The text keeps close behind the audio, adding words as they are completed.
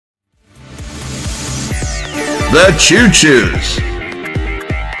the Chuchus.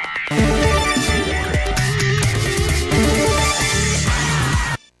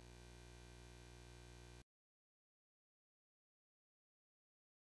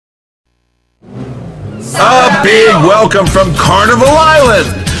 A big welcome from Carnival Island,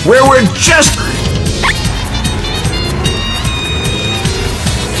 where we're just...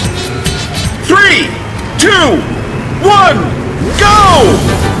 Three, two, one, go!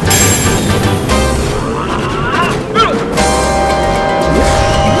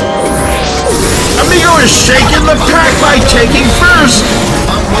 Amigo is shaking the pack by taking first.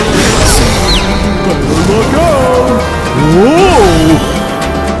 Look out! Whoa!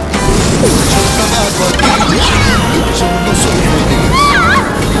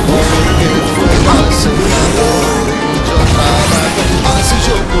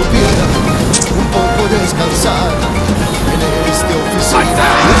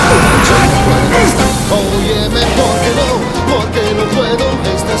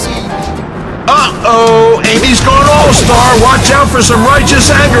 Uh-oh, Amy's gone all-star. Watch out for some righteous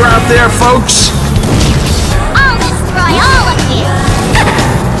anger out there, folks. I'll destroy all of you.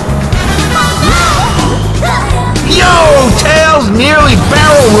 Yo, Tails nearly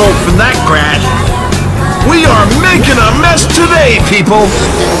barrel rolled from that crash. We are making a mess today, people.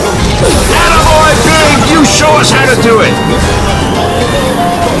 Attaboy, Big, you show us how to do it.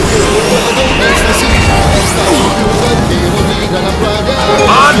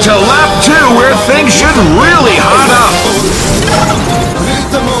 On to lap 2, where things should really hot up.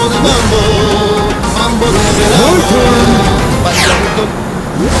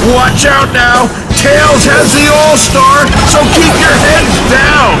 Watch out now. Tails has the all-star, so keep your heads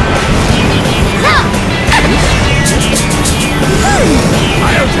down.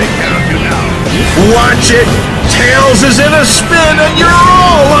 I'll take care of you now. Watch it. Tails is in a spin, and you're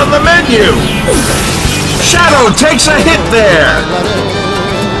all on the menu. Shadow takes a hit there.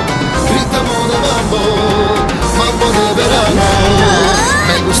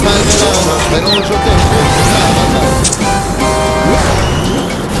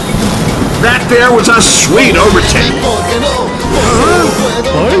 That there was a sweet overtake.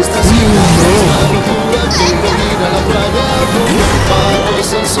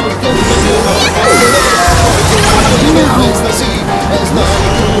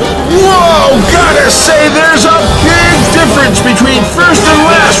 Whoa, gotta say there's a big difference between first and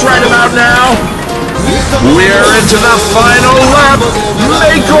last right about now. We're into the final lap.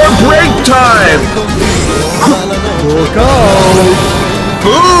 Make or break time. Look out.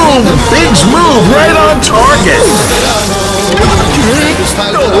 Boom! Big's move right on target.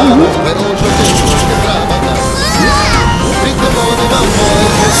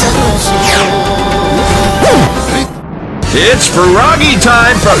 It's Froggy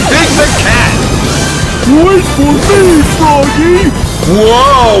time for Big the Cat. Wait for me, Froggy.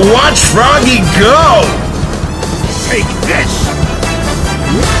 Whoa! Watch Froggy go. Take this.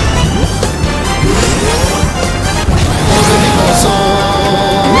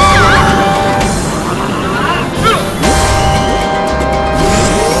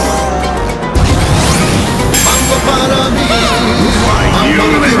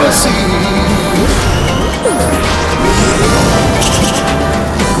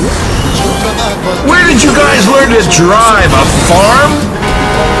 Where did you guys learn to drive? A farm?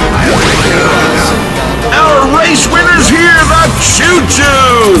 Our race winner's here, the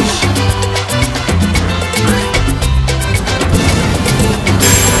Chuchus!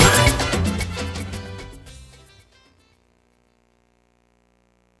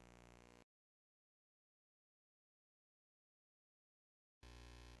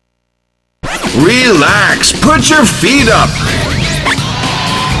 Relax, put your feet up.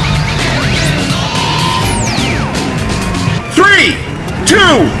 Three,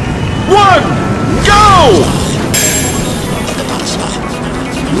 two, one, go!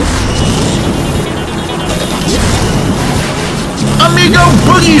 Amigo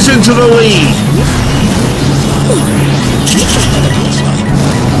boogies into the lead.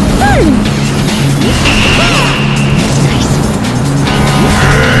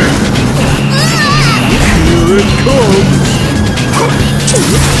 Here it comes.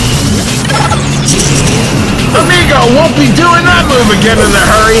 Amigo won't be doing that move again in a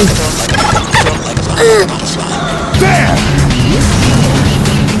hurry. There!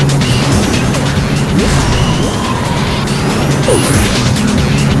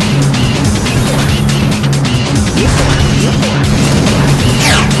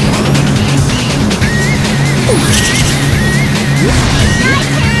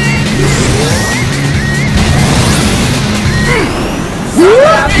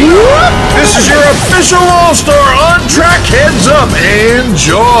 Whoop, whoop. This is your official All-Star on-track heads-up.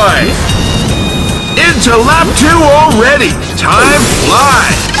 Enjoy! Into lap 2 already. Time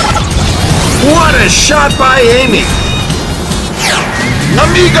flies. What a shot by Amy.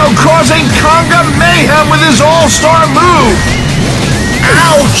 Amigo causing conga mayhem with his all-star move.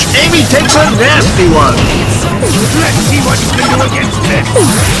 Ouch! Amy takes a nasty one. Let's see what you can do against this.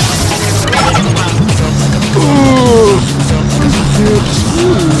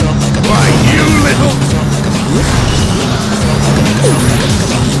 Why, you little...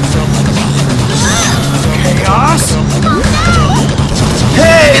 Chaos?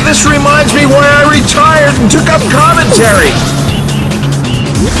 Hey, this reminds me why I retired and took up commentary.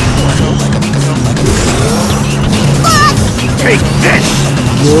 Take this!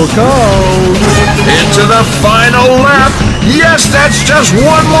 Look out! Into the final lap. Yes, that's just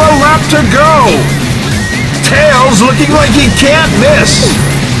one more lap to go. Tails looking like he can't miss.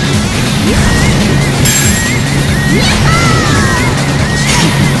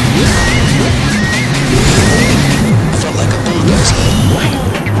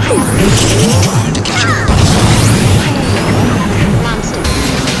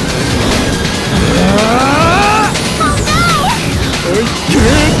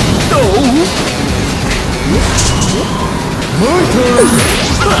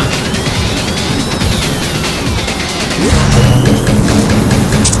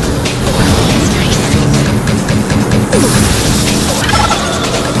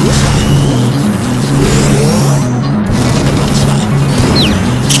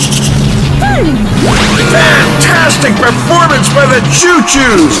 Fantastic performance by the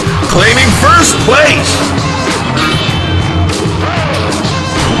Chuchus, claiming first place.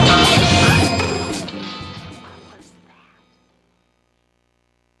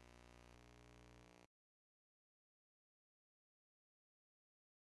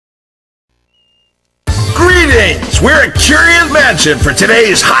 Greetings! We're at Curious Mansion for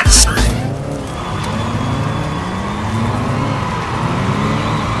today's hot...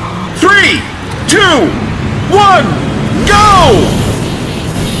 3, 2, 1, go!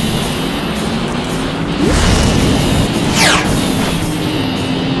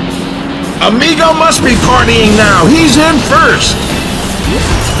 Amigo must be partying now. He's in first.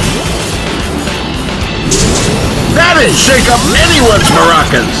 That didn't shake up anyone's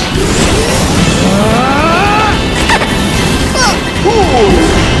maracas.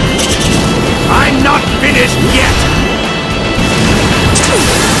 I'm not finished yet!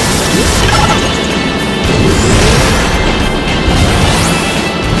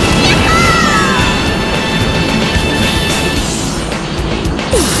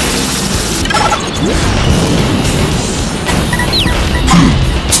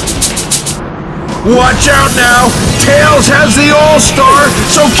 Watch out now! Tails has the All-Star,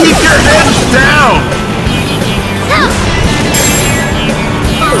 so keep your heads down!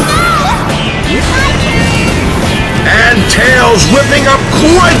 And Tails whipping up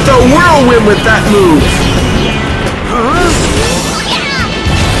quite the whirlwind with that move!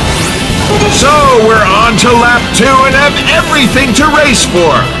 So we're on to lap 2 and have everything to race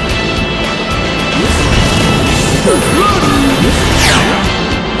for!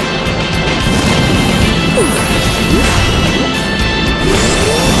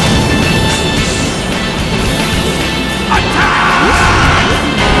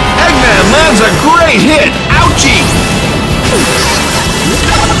 Eggman lands a great hit! Ouchie!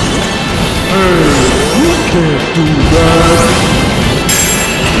 You can't do that.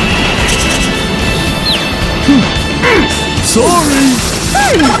 Sorry.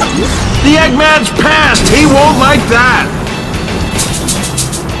 The Eggman's passed! He won't like that!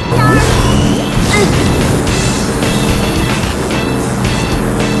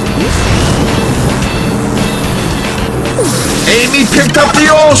 Amy picked up the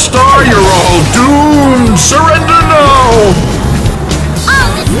All-Star! You're all doomed! Surrender now!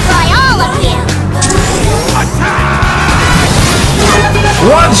 I'll destroy all of you!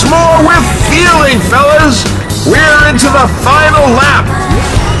 Once more with feeling, fellas! We're into the final lap!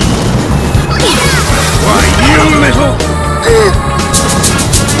 Why, you little...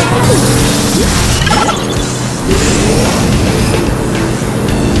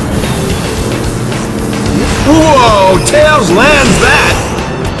 Whoa! Tails lands that!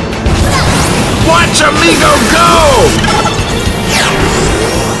 Watch Amigo go!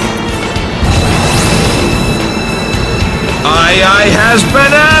 I has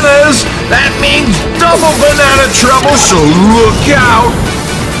bananas! That means double banana trouble, so look out!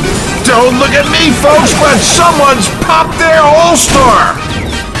 Don't look at me, folks, but someone's popped their All-Star!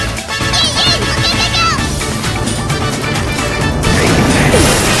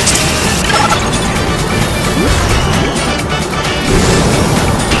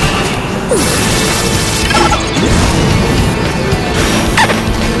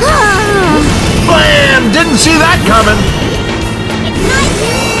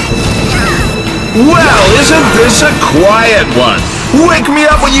 Well, isn't this a quiet one? Wake me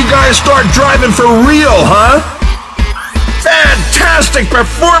up when you guys start driving for real, huh? Fantastic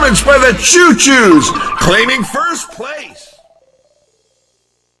performance by the Chuchus, claiming first place.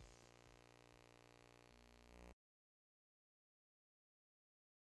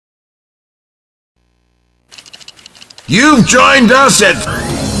 You've joined us at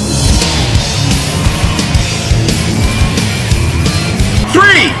 3,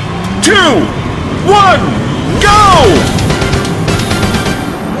 2, 1, go!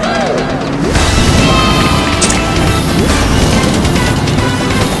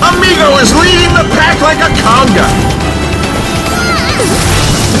 Amigo is leading the pack like a conga.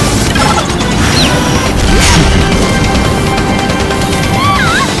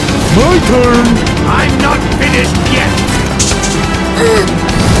 My turn. I'm not finished yet!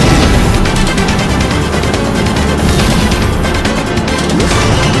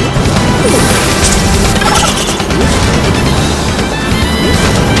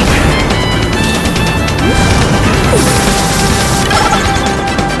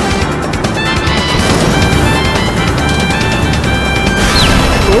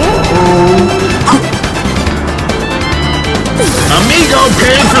 Amigo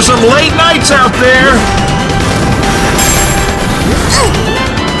paying for some late nights out there.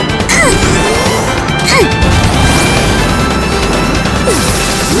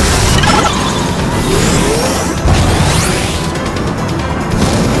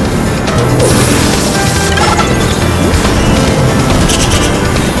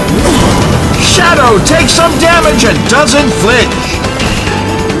 Shadow takes some damage and doesn't flinch.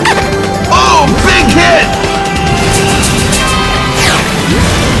 Oh, big hit!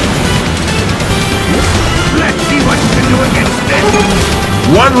 Let's see what you can do against this!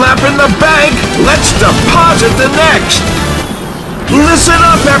 One lap in the bank, let's deposit the next! Listen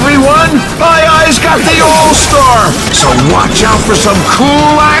up, everyone! My eyes got the All-Star, so watch out for some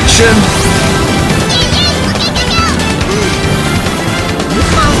cool action!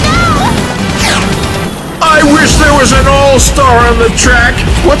 I wish there was an All-Star on the track!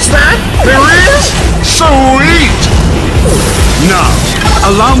 What's that? There is? Sweet! Now,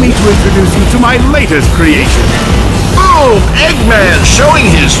 allow me to introduce you to my latest creation. Boom! Eggman showing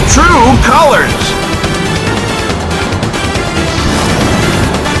his true colors!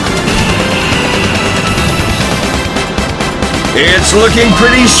 It's looking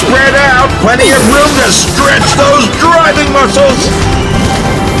pretty spread out. Plenty of room to stretch those driving muscles.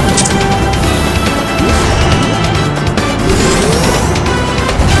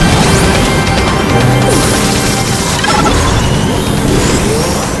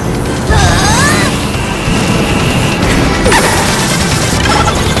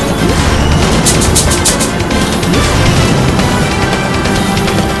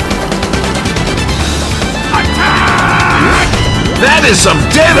 That is some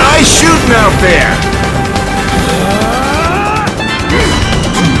dead-eye shooting out there!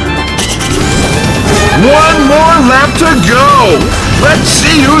 One more lap to go! Let's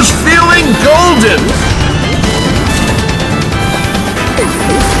see who's feeling golden!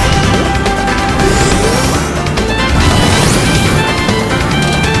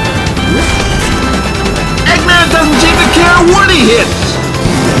 Eggman doesn't seem to care what he hits!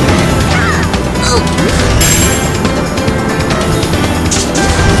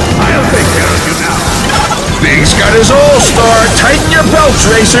 I'll take care of you now. Big's got his All-Star. Tighten your belts,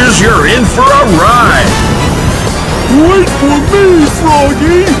 racers. You're in for a ride. Wait for me,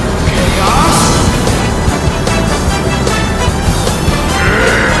 Froggy.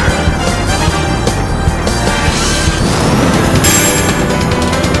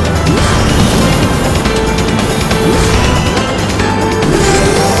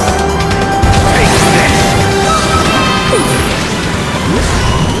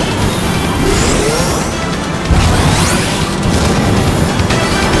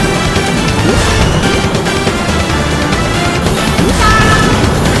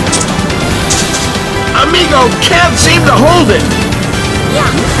 Amigo can't seem to hold it.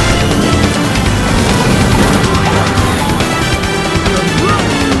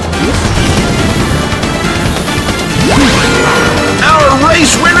 Our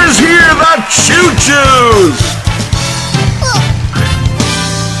race winners here, the Chuchus!